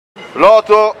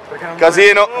Loto,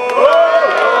 Casino.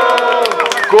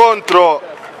 Contro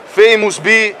Famous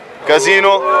B,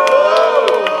 Casino.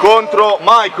 Contro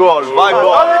Michael, vai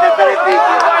boy.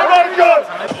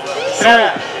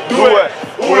 3, 2,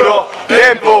 1,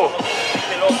 tempo.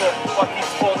 Loto qua ti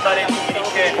sfonda le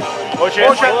lubriche. Voce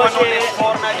non le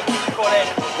forna di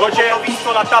piccole. Ho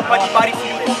visto la tappa di Bari su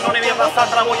YouTube, non è mia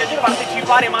passata la voglia di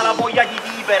partecipare ma la voglia di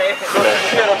vivere. Lo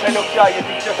sincero, c'hai le occhiaie,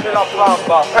 ti piace la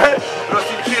bamba. Lo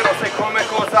sincero, sai come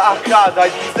cosa accada,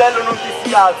 il pisello non ti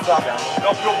si alza.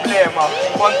 No problema,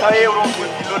 50 euro, 2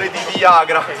 pillole di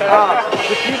Viagra. Ah,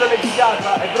 2 pillole di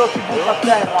Viagra e bro ti butta a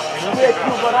terra. Qui è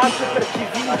più VERACE per chi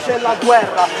vince la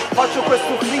guerra. Faccio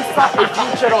questo freestyle e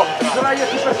vincerò.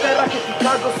 Sdraiati per terra che ti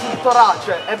cago sul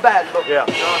torace, è bello. Yeah.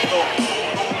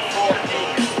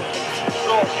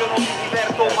 Io non mi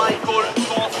diverto, Michael,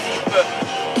 gossip.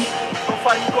 Non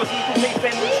farmi così, tu sei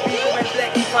famous B come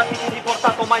Black, infatti ti sei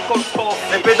portato Michael Scott.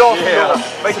 Sei pedofilo,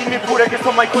 vai dimmi pure che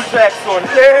sono Michael Jackson.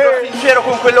 Lo sincero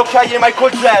con quell'occhiaie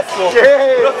Michael Jackson.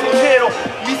 Lo sincero,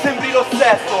 mi sembri lo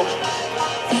stesso.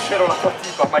 Sincero la tua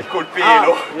tipa, ma il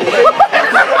colpelo.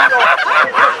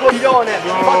 Coglione,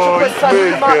 faccio questa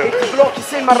rima e ti blocchi,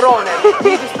 sei marrone.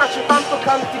 Mi dispiace tanto,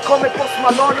 canti come Post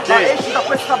Malone, ma esci da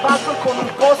questa battle con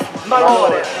un Post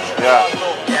Malone. Yeah.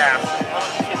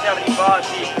 Siete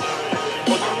arrivati,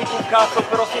 ho dormito un cazzo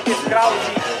però siete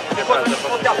scrausi. Che cosa mi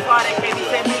fate a fare che mi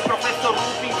sembri il professor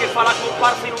Rubin che fa la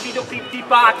comparsa in un videoclip di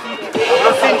Pachi?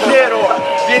 Lo sincero,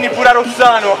 vieni pure a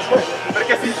Rozzano,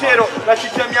 perché sincero la ci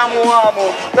chiamiamo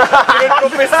Amo. Sei il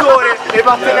professore e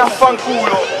vattene a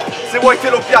fanculo. Se vuoi te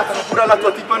lo piazzo pure alla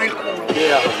tua tipa nel culo.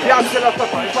 Piace la tua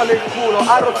tipa nel culo.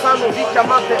 A Rozzano vi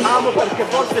chiamate Amo perché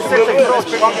forse siete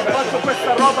incroci. Faccio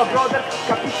questa roba brother,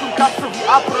 capisci un cazzo, vi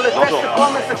apro le teste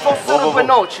come se fossero due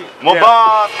noci.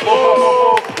 Moba!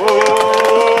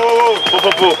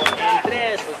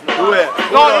 3, 2,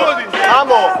 No, non lo dici.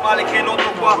 Amo! male che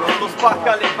Loto qua lo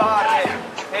spacca alle barre.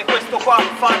 E questo qua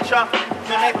in faccia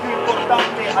non è più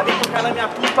importante, ha detto che alla mia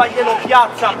tipa glielo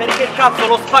piazza perché il cazzo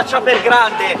lo spaccia per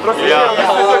grande. Lo sincero,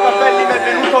 questi tuoi capelli mi è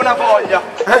venuta una voglia.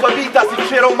 La tua vita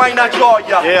sincero mai una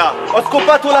gioia. Ho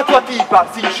scopato la tua tipa,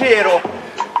 sincero.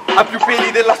 Ha più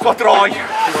peli della sua troia.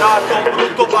 Esatto,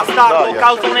 brutto bastardo,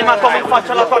 causa un ematoma in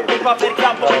faccia alla tua tipa perché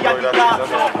ha voglia di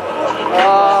cazzo.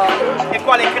 E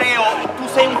quale creo? Tu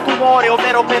sei un tumore,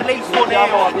 ovvero per lei il suo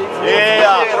neo.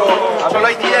 C'ho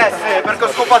l'AIDS perché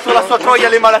ho scopato la sua troia,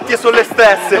 le malattie sono le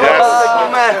stesse. Sai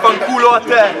com'è? Fanculo a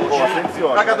te.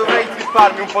 Raga, dovrei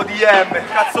tripparmi un po' di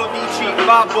M. Cazzo dici,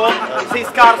 babbo? Sei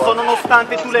scarso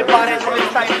nonostante tu le pare non le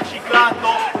stai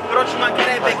riciclando. Però ci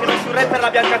mancherebbe che non sul rapper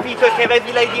l'abbiamo capito e che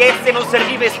avevi l'AIDS e non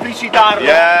serviva esplicitarlo.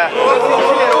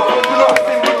 Sincero, tu non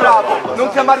sembri bravo.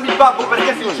 Non chiamarmi babbo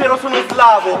perché sincero sono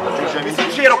slavo. E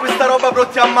sincero questa roba bro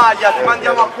ti ammaglia. Ti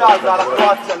mandiamo a casa, alla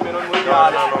Croazia almeno il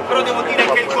mondiale. Però devo dire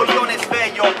che il coglione è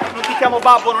sveglio. Non ti chiamo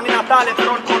babbo, non è Natale,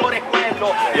 però il colore è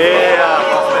quello.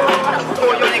 Il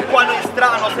coglione qua non è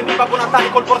strano, sembri Babbo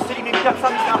Natale col borsellino in piazza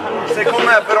Milano. Sai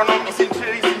com'è, però non mi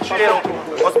sinceri sincero.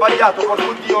 Ho sbagliato,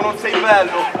 porco Dio, non sei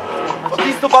bello. Ho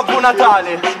visto Babbo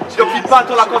Natale, ti ho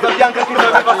pippato la cosa bianca che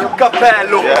aveva sul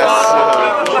cappello.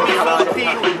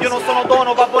 Io non sono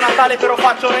dono Babbo Natale, però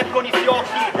faccio rap con i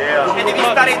fiocchi. E devi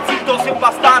stare zitto, sei un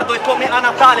bastardo, è come a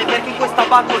Natale, perché in questa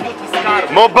battle io ti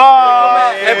scarto.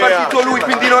 Moba! È partito lui,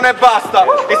 quindi non è basta.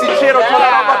 E sincero c'è la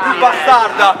roba più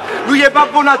bastarda. Lui è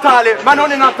Babbo Natale, ma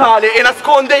non è Natale, e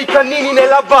nasconde i cannini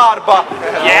nella barba.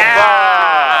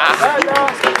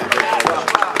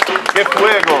 Che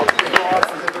fuego!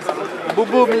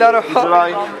 Bubu, Milano. Ce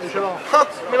l'hai?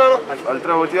 Milano. Al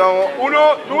 3 votiamo.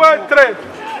 1, 2, 3.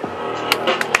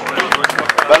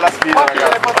 Bella sfida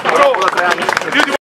ragazzi.